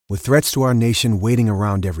With threats to our nation waiting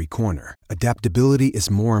around every corner, adaptability is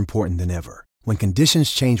more important than ever. When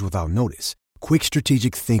conditions change without notice, quick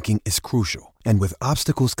strategic thinking is crucial. And with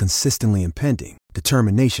obstacles consistently impending,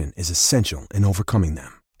 determination is essential in overcoming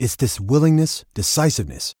them. It's this willingness,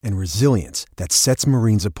 decisiveness, and resilience that sets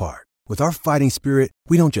Marines apart. With our fighting spirit,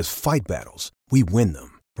 we don't just fight battles, we win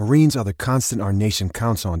them. Marines are the constant our nation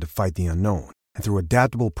counts on to fight the unknown. And through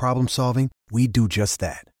adaptable problem solving, we do just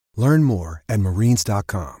that. Learn more at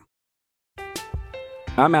marines.com.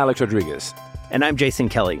 I'm Alex Rodriguez. And I'm Jason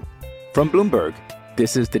Kelly. From Bloomberg,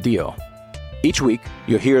 this is The Deal. Each week,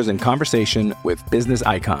 you'll hear us in conversation with business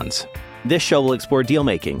icons. This show will explore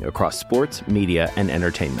deal-making across sports, media, and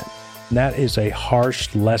entertainment. That is a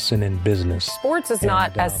harsh lesson in business. Sports is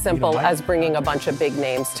not as simple as bringing a bunch of big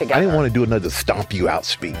names together. I didn't want to do another stomp you out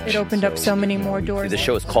speech. It opened up so many more doors. The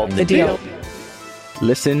show is called The Deal.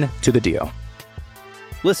 Listen to The Deal.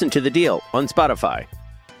 Listen to The Deal on Spotify.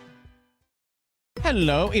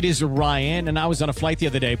 Hello, it is Ryan, and I was on a flight the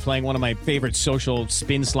other day playing one of my favorite social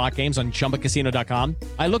spin slot games on ChumbaCasino.com.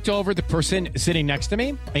 I looked over at the person sitting next to me,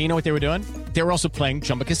 and you know what they were doing? They were also playing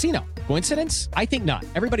Chumba Casino. Coincidence? I think not.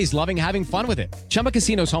 Everybody's loving having fun with it. Chumba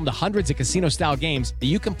Casino is home to hundreds of casino-style games that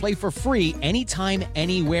you can play for free anytime,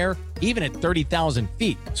 anywhere, even at 30,000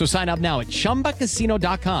 feet. So sign up now at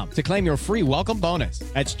ChumbaCasino.com to claim your free welcome bonus.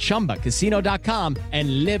 That's ChumbaCasino.com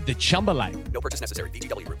and live the Chumba life. No purchase necessary.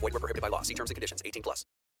 VGW. Void where prohibited by law. See terms and conditions. 18+.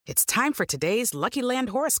 It's time for today's Lucky Land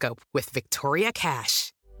horoscope with Victoria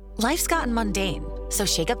Cash. Life's gotten mundane, so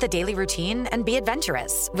shake up the daily routine and be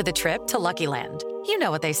adventurous with a trip to Lucky Land. You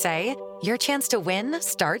know what they say. Your chance to win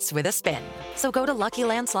starts with a spin. So go to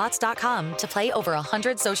LuckyLandSlots.com to play over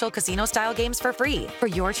 100 social casino-style games for free for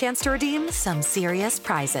your chance to redeem some serious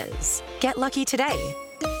prizes. Get lucky today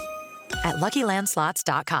at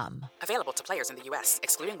LuckyLandSlots.com. Available to players in the U.S.,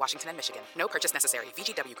 excluding Washington and Michigan. No purchase necessary.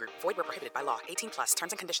 VGW Group. Void where prohibited by law. 18+.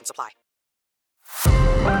 Terms and conditions apply.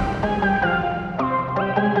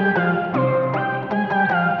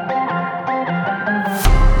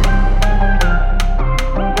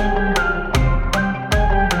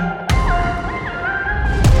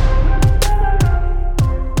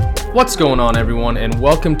 What's going on, everyone, and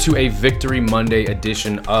welcome to a Victory Monday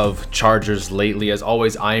edition of Chargers Lately. As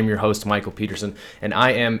always, I am your host, Michael Peterson, and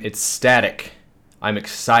I am ecstatic. I'm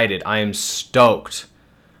excited. I am stoked,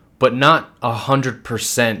 but not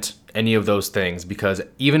 100% any of those things, because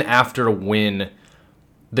even after a win,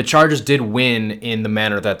 the Chargers did win in the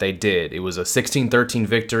manner that they did. It was a 16-13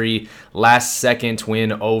 victory, last-second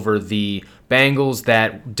win over the Bengals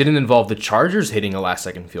that didn't involve the Chargers hitting a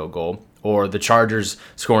last-second field goal or the Chargers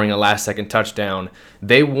scoring a last-second touchdown.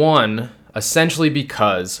 They won essentially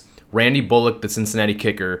because Randy Bullock, the Cincinnati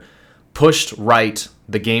kicker, pushed right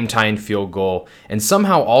the game-tying field goal and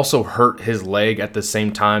somehow also hurt his leg at the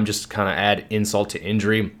same time, just to kind of add insult to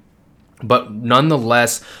injury. But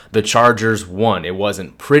nonetheless, the Chargers won. It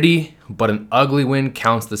wasn't pretty, but an ugly win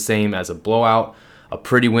counts the same as a blowout. A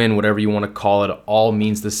pretty win, whatever you want to call it, all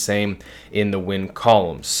means the same in the win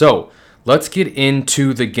column. So let's get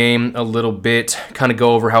into the game a little bit, kind of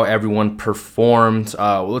go over how everyone performed.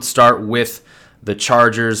 Let's start with the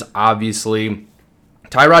Chargers, obviously.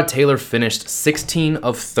 Tyrod Taylor finished 16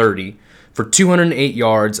 of 30 for 208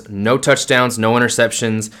 yards, no touchdowns, no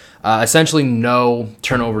interceptions, essentially no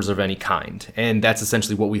turnovers of any kind. And that's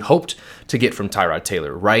essentially what we hoped to get from Tyrod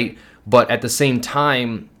Taylor, right? But at the same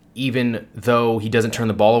time, even though he doesn't turn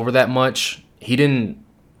the ball over that much, he didn't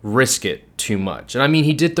risk it too much. And I mean,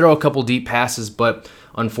 he did throw a couple deep passes, but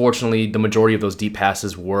unfortunately, the majority of those deep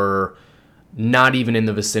passes were not even in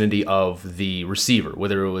the vicinity of the receiver,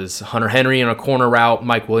 whether it was Hunter Henry on a corner route,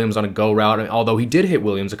 Mike Williams on a go route. And although he did hit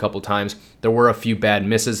Williams a couple times, there were a few bad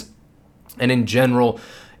misses. And in general,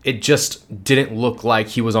 it just didn't look like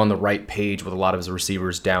he was on the right page with a lot of his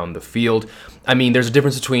receivers down the field. I mean, there's a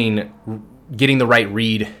difference between getting the right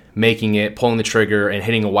read, making it, pulling the trigger, and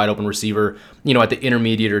hitting a wide open receiver, at the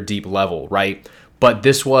intermediate or deep level, right? But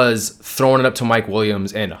this was throwing it up to Mike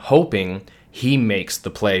Williams and hoping he makes the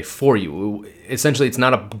play for you. Essentially, it's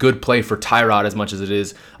not a good play for Tyrod as much as it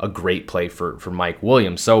is a great play for Mike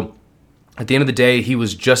Williams. So at the end of the day, he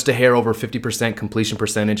was just a hair over 50% completion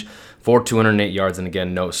percentage for 208 yards and,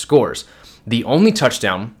 again, no scores. The only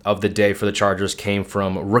touchdown of the day for the Chargers came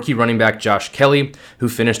from rookie running back Josh Kelly, who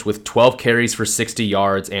finished with 12 carries for 60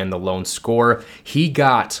 yards and the lone score. He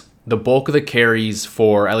got the bulk of the carries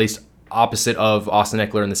for at least opposite of Austin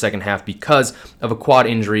Eckler in the second half because of a quad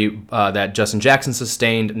injury that Justin Jackson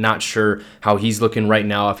sustained. Not sure how he's looking right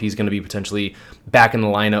now, if he's going to be potentially back in the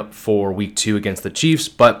lineup for week 2 against the Chiefs.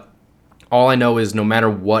 But all I know is no matter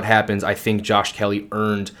what happens, I think Josh Kelly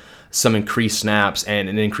earned some increased snaps and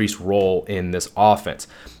an increased role in this offense.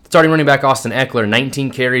 Starting running back Austin Ekeler,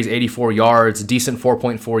 19 carries, 84 yards, decent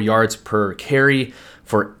 4.4 yards per carry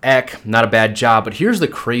for Eck. Not a bad job, but here's the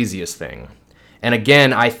craziest thing. And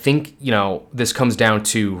again, I think, this comes down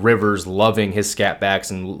to Rivers loving his scat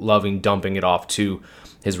backs and loving dumping it off to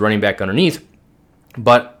his running back underneath.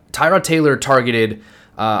 But Tyrod Taylor targeted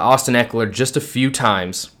Austin Ekeler just a few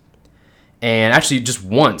times, and actually just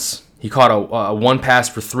once. He caught a one pass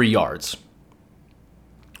for 3 yards.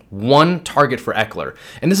 One target for Ekeler.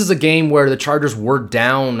 And this is a game where the Chargers were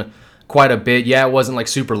down quite a bit. Yeah, it wasn't like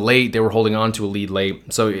super late. They were holding on to a lead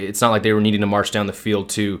late. So it's not like they were needing to march down the field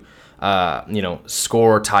to,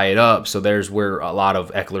 score or tie it up. So there's where a lot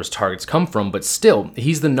of Ekeler's targets come from. But still,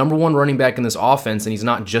 he's the number one running back in this offense, and he's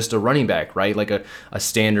not just a running back, right? Like a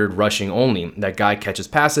standard rushing only. That guy catches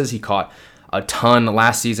passes. He caught a ton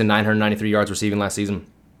last season, 993 yards receiving last season.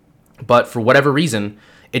 But for whatever reason,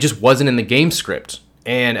 it just wasn't in the game script.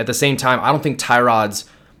 And at the same time, I don't think Tyrod's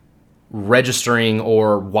registering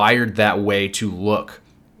or wired that way to look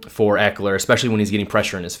for Ekeler, especially when he's getting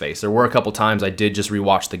pressure in his face. There were a couple times I did just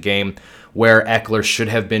rewatch the game where Ekeler should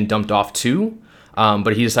have been dumped off too,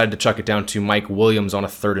 but he decided to chuck it down to Mike Williams on a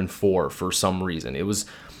 3rd and 4 for some reason. It was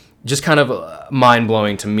just kind of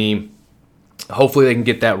mind-blowing to me. Hopefully they can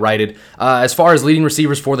get that righted. As far as leading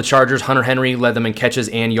receivers for the Chargers, Hunter Henry led them in catches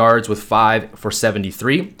and yards with 5 for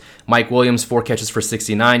 73. Mike Williams, 4 catches for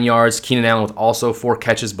 69 yards. Keenan Allen with also 4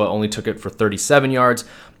 catches, but only took it for 37 yards.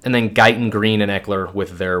 And then Guyton, Green, and Ekeler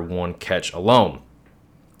with their 1 catch alone.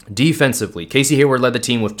 Defensively, Casey Hayward led the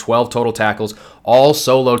team with 12 total tackles, all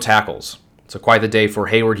solo tackles. So quite the day for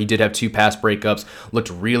Hayward. He did have 2 pass breakups,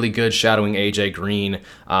 looked really good shadowing A.J. Green.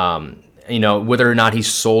 Whether or not he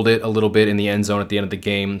sold it a little bit in the end zone at the end of the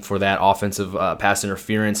game for that offensive pass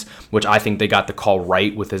interference, which I think they got the call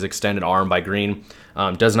right with his extended arm by Green.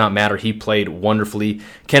 Does not matter. He played wonderfully.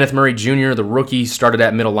 Kenneth Murray Jr., the rookie, started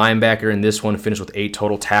at middle linebacker, and this one finished with 8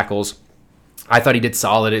 total tackles. I thought he did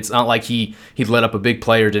solid. It's not like he let up a big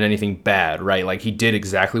play or did anything bad, right? Like, he did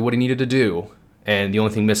exactly what he needed to do, and the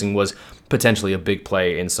only thing missing was potentially a big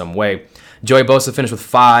play in some way. Joey Bosa finished with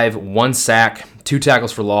 5, 1 sack, 2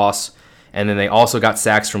 tackles for loss. And then they also got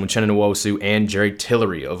sacks from Uchenna Nwosu and Jerry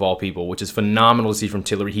Tillery, of all people, which is phenomenal to see from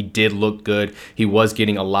Tillery. He did look good. He was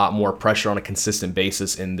getting a lot more pressure on a consistent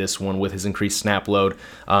basis in this one with his increased snap load.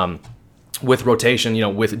 With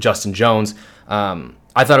rotation, with Justin Jones.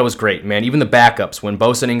 I thought it was great, man. Even the backups, when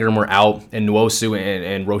Bosa and Ingram were out and Nwosu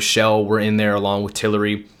and Rochelle were in there along with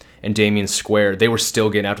Tillery and Damian Square, they were still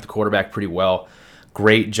getting after the quarterback pretty well.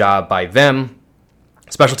 Great job by them.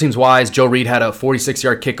 Special teams wise, Joe Reed had a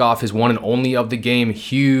 46-yard kickoff, his one and only of the game.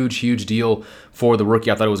 Huge deal for the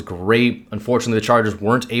rookie. I thought it was great. Unfortunately, the Chargers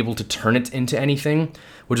weren't able to turn it into anything,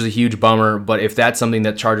 which is a huge bummer. But if that's something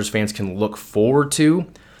that Chargers fans can look forward to,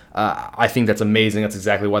 I think that's amazing. That's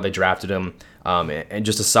exactly why they drafted him. And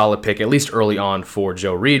just a solid pick, at least early on, for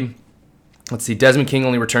Joe Reed. Let's see, Desmond King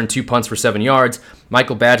only returned 2 punts for 7 yards.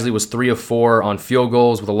 Michael Badgley was 3 of 4 on field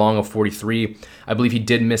goals with a long of 43. I believe he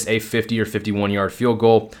did miss a 50 or 51-yard field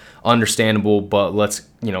goal. Understandable, but let's,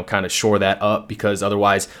 kind of shore that up because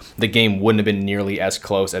otherwise the game wouldn't have been nearly as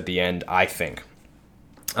close at the end, I think.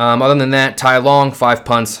 Other than that, Ty Long, 5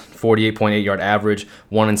 punts, 48.8-yard average,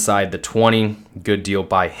 1 inside the 20. Good deal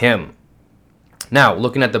by him. Now,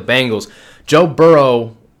 looking at the Bengals, Joe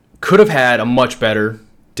Burrow could have had a much better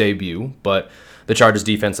debut, but the Chargers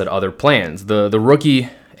defense had other plans. The rookie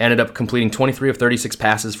ended up completing 23 of 36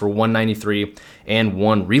 passes for 193 and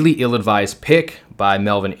 1 really ill-advised pick by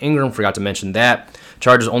Melvin Ingram. Forgot to mention that.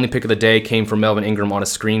 Chargers' only pick of the day came from Melvin Ingram on a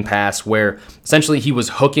screen pass where essentially he was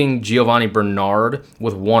hooking Giovanni Bernard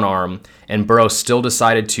with one arm, and Burrow still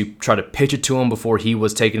decided to try to pitch it to him before he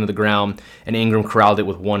was taken to the ground, and Ingram corralled it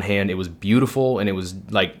with one hand. It was beautiful, and it was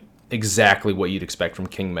like exactly what you'd expect from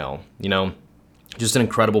King Mel, Just an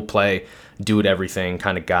incredible play, do-it-everything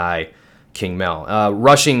kind of guy, King Mel.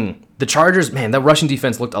 Rushing, the Chargers, man, that rushing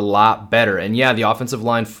defense looked a lot better. And yeah, the offensive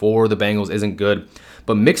line for the Bengals isn't good,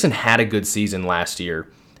 but Mixon had a good season last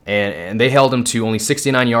year. And they held him to only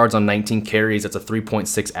 69 yards on 19 carries. That's a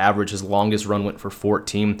 3.6 average. His longest run went for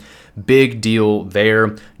 14. Big deal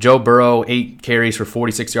there. Joe Burrow, 8 carries for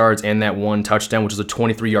 46 yards and that 1 touchdown, which is a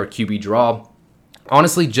 23-yard QB draw.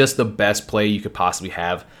 Honestly, just the best play you could possibly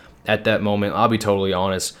have at that moment. I'll be totally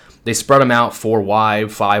honest. They spread him out 4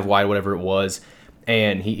 wide, 5 wide, whatever it was,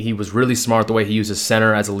 and he was really smart the way he used his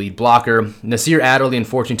center as a lead blocker. Nasir Adderley,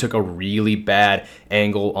 unfortunately, took a really bad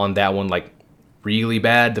angle on that one, like really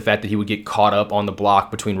bad. The fact that he would get caught up on the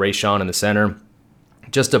block between Rayshawn and the center.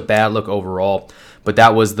 Just a bad look overall. but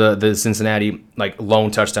that was the Cincinnati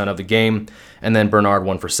lone touchdown of the game, and then Bernard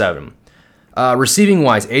 1 for 7. Receiving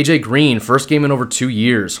wise, AJ Green, first game in over 2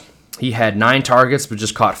 years. He had 9 targets, but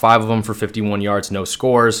just caught 5 of them for 51 yards, no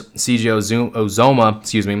scores. CJ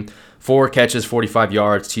Uzoma, 4 catches, 45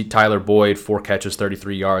 yards. Tyler Boyd, 4 catches,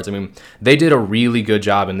 33 yards. I mean, they did a really good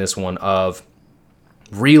job in this one of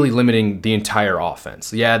really limiting the entire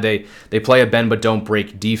offense. Yeah, they play a bend but don't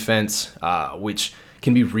break defense, which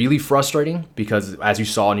can be really frustrating because, as you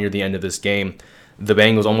saw near the end of this game, the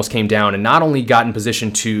Bengals almost came down and not only got in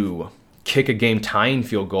position to kick a game-tying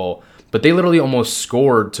field goal, but they literally almost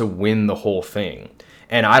scored to win the whole thing.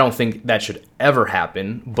 And I don't think that should ever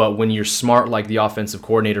happen, but when you're smart like the offensive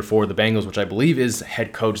coordinator for the Bengals, which I believe is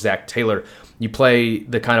head coach Zach Taylor, you play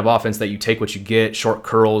the kind of offense that you take what you get, short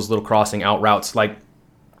curls, little crossing out routes.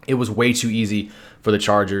 It was way too easy for the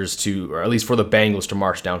Chargers to, or at least for the Bengals to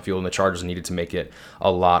march downfield, and the Chargers needed to make it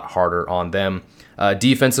a lot harder on them.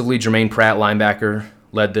 Defensively, Jermaine Pratt, linebacker,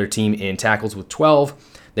 led their team in tackles with 12.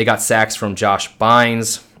 They got sacks from Josh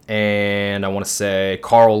Bynes and I want to say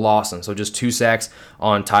Carl Lawson. So just 2 sacks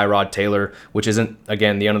on Tyrod Taylor, which isn't,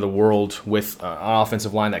 again, the end of the world with an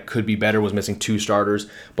offensive line that could be better, was missing 2 starters.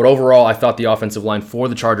 But overall, I thought the offensive line for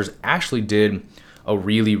the Chargers actually did a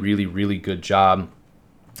really, really, really good job.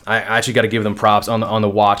 I actually got to give them props on the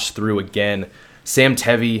watch through again. Sam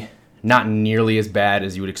Tevi, not nearly as bad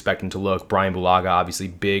as you would expect him to look. Brian Bulaga, obviously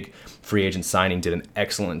big free agent signing, did an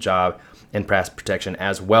excellent job in pass protection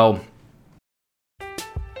as well.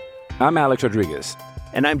 I'm Alex Rodriguez.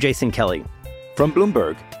 And I'm Jason Kelly. From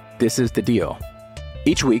Bloomberg, this is The Deal.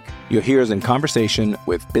 Each week, you'll hear us in conversation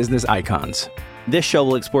with business icons. This show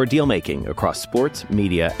will explore deal-making across sports,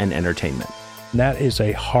 media, and entertainment. That is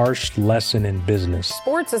a harsh lesson in business.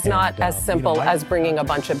 Sports is not as simple as bringing a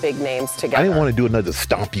bunch of big names together. I didn't want to do another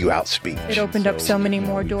stomp you out speech. It opened up so many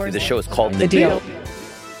more doors. The show is called The Deal.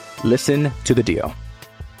 Listen to The Deal.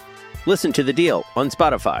 Listen to The Deal on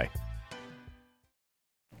Spotify.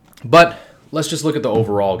 But let's just look at the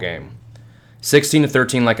overall game.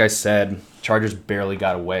 16-13, like I said, Chargers barely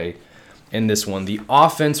got away in this one. The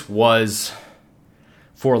offense was,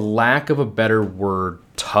 for lack of a better word,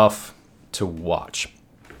 tough to watch.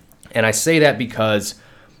 And I say that because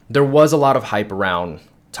there was a lot of hype around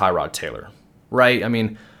Tyrod Taylor, right? I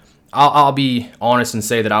mean, I'll be honest and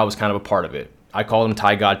say that I was kind of a part of it. I called him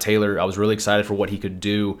Ty God Taylor. I was really excited for what he could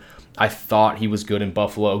do. I thought he was good in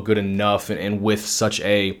Buffalo, good enough, and with such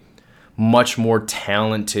a much more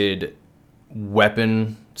talented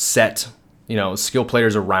weapon set, skill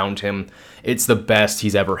players around him, it's the best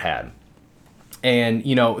he's ever had. And,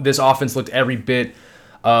 this offense looked every bit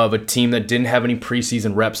of a team that didn't have any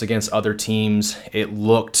preseason reps against other teams. It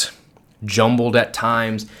looked jumbled at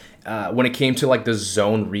times. When it came to the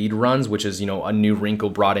zone read runs, which is, a new wrinkle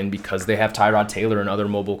brought in because they have Tyrod Taylor and other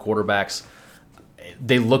mobile quarterbacks,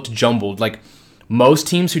 they looked jumbled. Most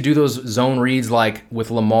teams who do those zone reads,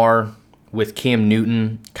 with Lamar, with Cam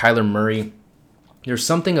Newton, Kyler Murray, there's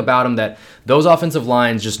something about them that those offensive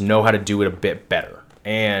lines just know how to do it a bit better.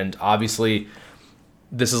 And obviously,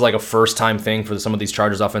 this is a first-time thing for some of these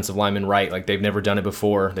Chargers offensive linemen, right? They've never done it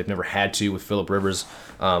before. They've never had to with Phillip Rivers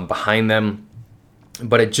behind them.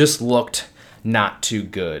 But it just looked not too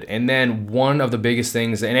good. And then one of the biggest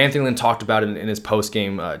things, and Anthony Lynn talked about it in his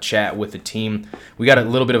post-game chat with the team. We got a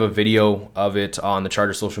little bit of a video of it on the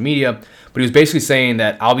Chargers social media, but he was basically saying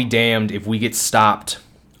that I'll be damned if we get stopped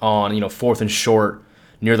on 4th and short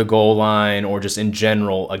near the goal line or just in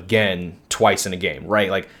general again twice in a game,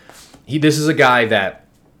 right? This is a guy that,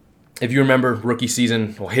 if you remember his rookie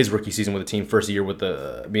season with the team, first year with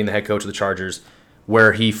being the head coach of the Chargers,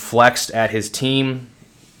 where he flexed at his team,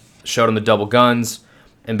 showed him the double guns,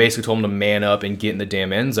 and basically told him to man up and get in the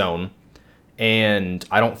damn end zone. And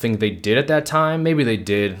I don't think they did at that time. Maybe they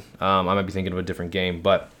did. I might be thinking of a different game.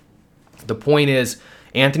 But the point is,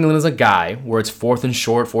 Anthony Lynn is a guy where it's 4th and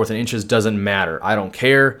short, 4th and inches, doesn't matter. I don't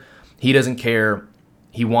care. He doesn't care.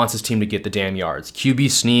 He wants his team to get the damn yards.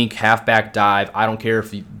 QB sneak, halfback dive. I don't care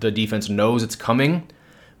if the defense knows it's coming.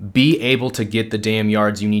 Be able to get the damn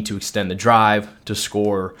yards you need to extend the drive, to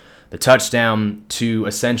score the touchdown, to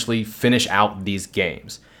essentially finish out these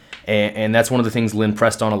games. And that's one of the things Lynn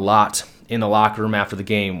pressed on a lot in the locker room after the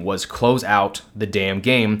game, was close out the damn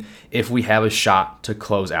game if we have a shot to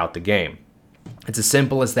close out the game. It's as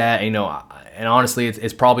simple as that, and honestly,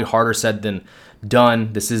 it's probably harder said than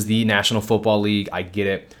done. This is the National Football League. I get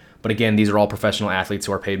it. But again, these are all professional athletes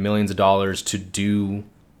who are paid millions of dollars to do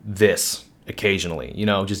this occasionally.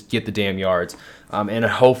 Just get the damn yards. And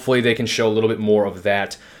hopefully they can show a little bit more of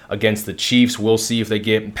that against the Chiefs. We'll see if they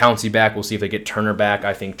get Pouncey back. We'll see if they get Turner back.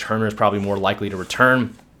 I think Turner is probably more likely to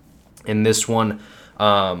return. in this one.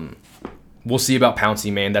 We'll see about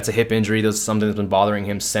Pouncey, man. That's a hip injury. That's something that's been bothering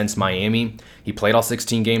him since Miami. He played all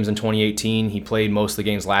 16 games in 2018. He played most of the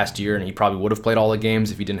games last year, and he probably would have played all the games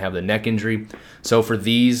if he didn't have the neck injury. So for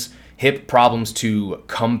these hip problems to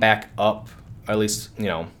come back up, at least,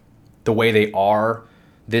 the way they are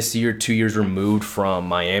this year, 2 years removed from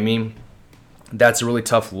Miami, that's a really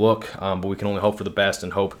tough look, but we can only hope for the best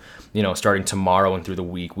and hope, starting tomorrow and through the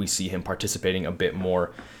week, we see him participating a bit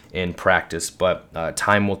more in practice. But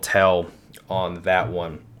time will tell on that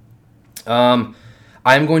one. I'm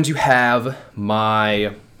going to have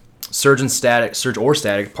my Surge or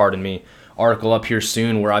Static, article up here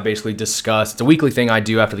soon where I basically discuss, it's a weekly thing I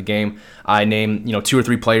do after the game. I name, 2 or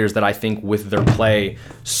 3 players that I think with their play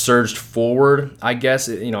surged forward, I guess.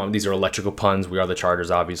 These are electrical puns. We are the Chargers,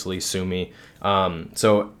 obviously, sue me.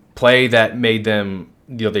 So play that made them,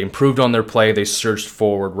 they improved on their play, they surged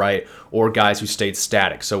forward, right? Or guys who stayed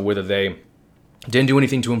static. So whether they didn't do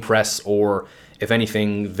anything to impress, or if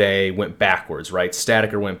anything, they went backwards, right?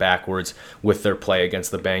 Static or went backwards with their play against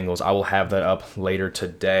the Bengals. I will have that up later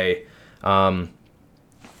today.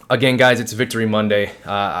 Again, guys, it's Victory Monday.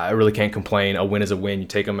 I really can't complain. A win is a win. You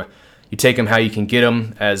take them how you can get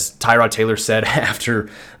them. As Tyrod Taylor said after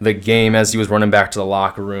the game, as he was running back to the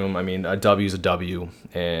locker room, I mean, a W is a W,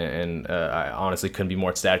 and I honestly couldn't be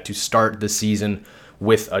more ecstatic to start the season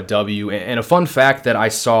with a W. And a fun fact that I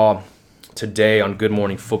saw today on Good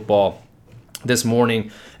Morning Football this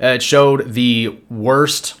morning, it showed the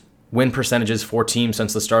worst win percentages for teams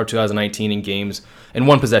since the start of 2019 in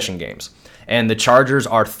one-possession games. And the Chargers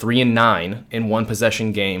are 3-9 in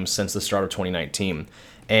one-possession games since the start of 2019.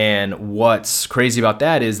 And what's crazy about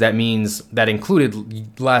that is that means that included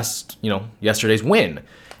yesterday's win.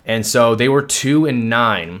 And so they were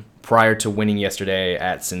 2-9 prior to winning yesterday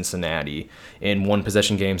at Cincinnati in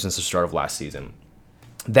one-possession games since the start of last season.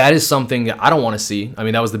 That is something that I don't want to see. I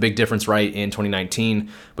mean, that was the big difference, right, in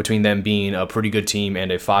 2019 between them being a pretty good team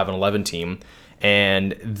and a 5-11 team.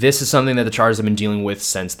 And this is something that the Chargers have been dealing with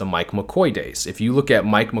since the Mike McCoy days. If you look at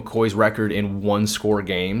Mike McCoy's record in one-score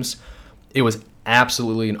games, it was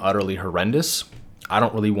absolutely and utterly horrendous. I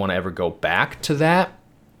don't really want to ever go back to that.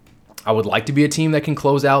 I would like to be a team that can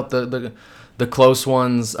close out the close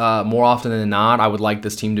ones more often than not. I would like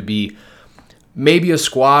this team to be maybe a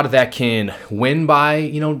squad that can win by,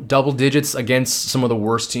 double digits against some of the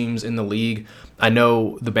worst teams in the league. I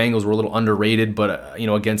know the Bengals were a little underrated, but,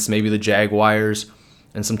 against maybe the Jaguars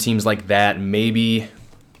and some teams like that, maybe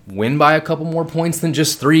win by a couple more points than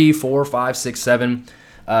just 3, 4, 5, 6, 7.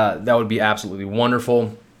 That would be absolutely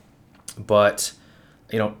wonderful. But,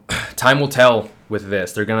 time will tell with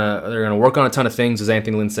this. They're gonna work on a ton of things. As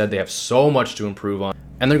Anthony Lynn said, they have so much to improve on.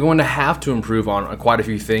 And they're going to have to improve on quite a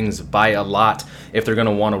few things by a lot if they're going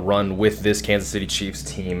to want to run with this Kansas City Chiefs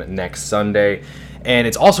team next Sunday. And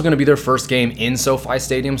it's also going to be their first game in SoFi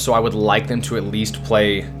Stadium, so I would like them to at least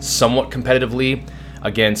play somewhat competitively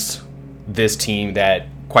against this team that,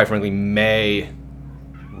 quite frankly, may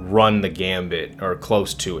run the gambit or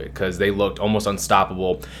close to it, because they looked almost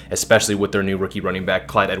unstoppable, especially with their new rookie running back,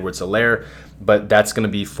 Clyde Edwards-Helaire. But that's going to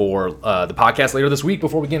be for the podcast later this week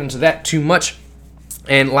before we get into that too much.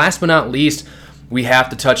 And last but not least, we have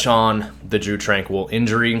to touch on the Drue Tranquill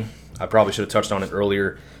injury. I probably should have touched on it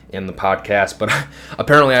earlier in the podcast, but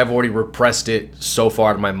apparently I've already repressed it so far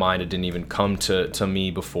out of my mind it didn't even come to me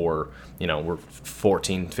before, we're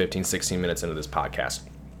 14, 15, 16 minutes into this podcast.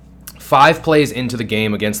 5 plays into the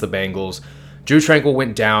game against the Bengals, Drue Tranquill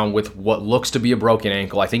went down with what looks to be a broken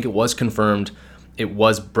ankle. I think it was confirmed it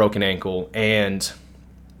was broken ankle, and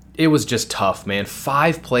it was just tough, man.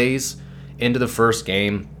 5 plays into the first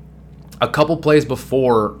game. A couple plays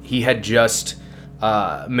before, he had just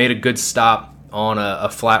made a good stop on a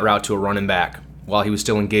flat route to a running back while he was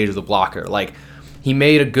still engaged with the blocker. Like, he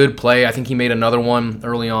made a good play. I think he made another one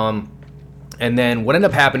early on. And then what ended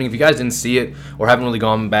up happening, if you guys didn't see it or haven't really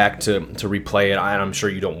gone back to replay it, and I'm sure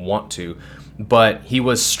you don't want to, but he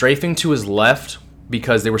was strafing to his left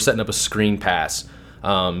because they were setting up a screen pass.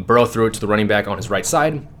 Burrow threw it to the running back on his right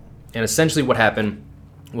side. And essentially what happened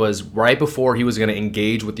was right before he was going to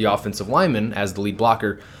engage with the offensive lineman as the lead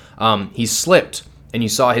blocker, he slipped, and you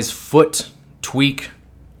saw his foot tweak,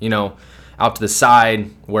 out to the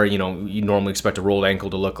side where, you normally expect a rolled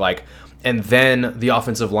ankle to look like. And then the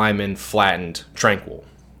offensive lineman flattened Tranquill.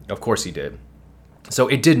 Of course he did. So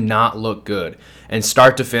it did not look good. And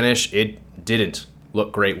start to finish, it didn't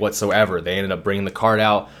look great whatsoever. They ended up bringing the cart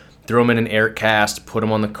out, threw him in an air cast, put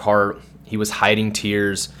him on the cart. He was hiding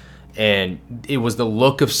tears. And it was the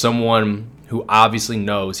look of someone who obviously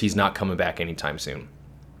knows he's not coming back anytime soon.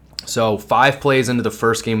 So 5 plays into the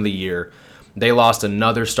first game of the year, they lost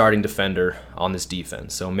another starting defender on this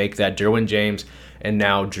defense. So make that Derwin James and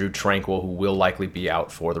now Drew Tranquill, who will likely be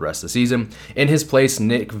out for the rest of the season. In his place,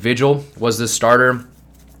 Nick Vigil was the starter.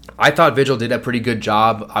 I thought Vigil did a pretty good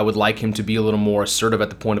job. I would like him to be a little more assertive at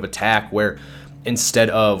the point of attack, where instead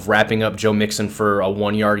of wrapping up Joe Mixon for a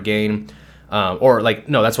 1-yard gain,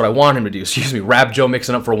 that's what I want him to do. Wrap Joe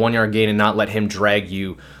Mixon up for a 1-yard gain and not let him drag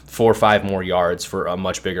you 4 or 5 more yards for a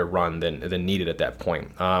much bigger run than needed at that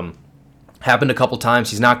point. Happened a couple times.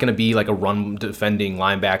 He's not going to be like a run defending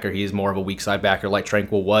linebacker. He is more of a weak side backer like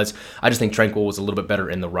Tranquill was. I just think Tranquill was a little bit better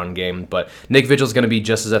in the run game. But Nick Vigil is going to be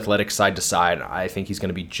just as athletic side to side. I think he's going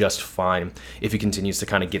to be just fine if he continues to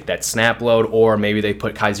kind of get that snap load, or maybe they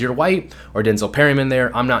put Kaiser White or Denzel Perryman there.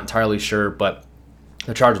 I'm not entirely sure, but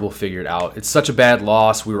the Chargers will figure it out. It's such a bad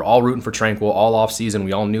loss. We were all rooting for Tranquill all offseason.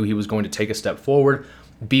 We all knew he was going to take a step forward,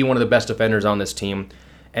 be one of the best defenders on this team.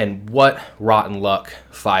 And what rotten luck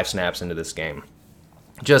 5 snaps into this game.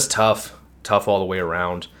 Just tough all the way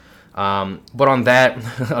around. But on that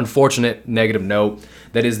unfortunate negative note,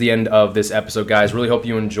 that is the end of this episode, guys. Really hope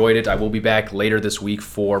you enjoyed it. I will be back later this week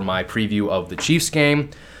for my preview of the Chiefs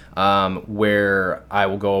game, where I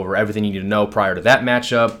will go over everything you need to know prior to that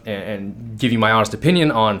matchup and give you my honest opinion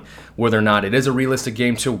on whether or not it is a realistic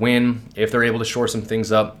game to win, if they're able to shore some things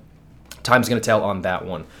up. Time's going to tell on that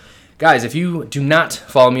one. Guys, if you do not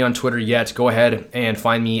follow me on Twitter yet, go ahead and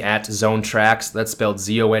find me at Zone Tracks. That's spelled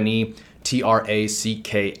Zonetracks.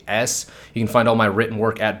 You can find all my written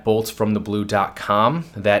work at boltsfromtheblue.com.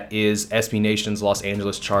 That is SB Nation's Los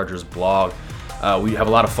Angeles Chargers blog. We have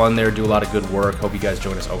a lot of fun there, do a lot of good work. Hope you guys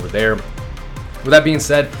join us over there. With that being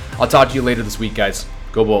said, I'll talk to you later this week, guys.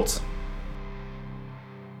 Go Bolts.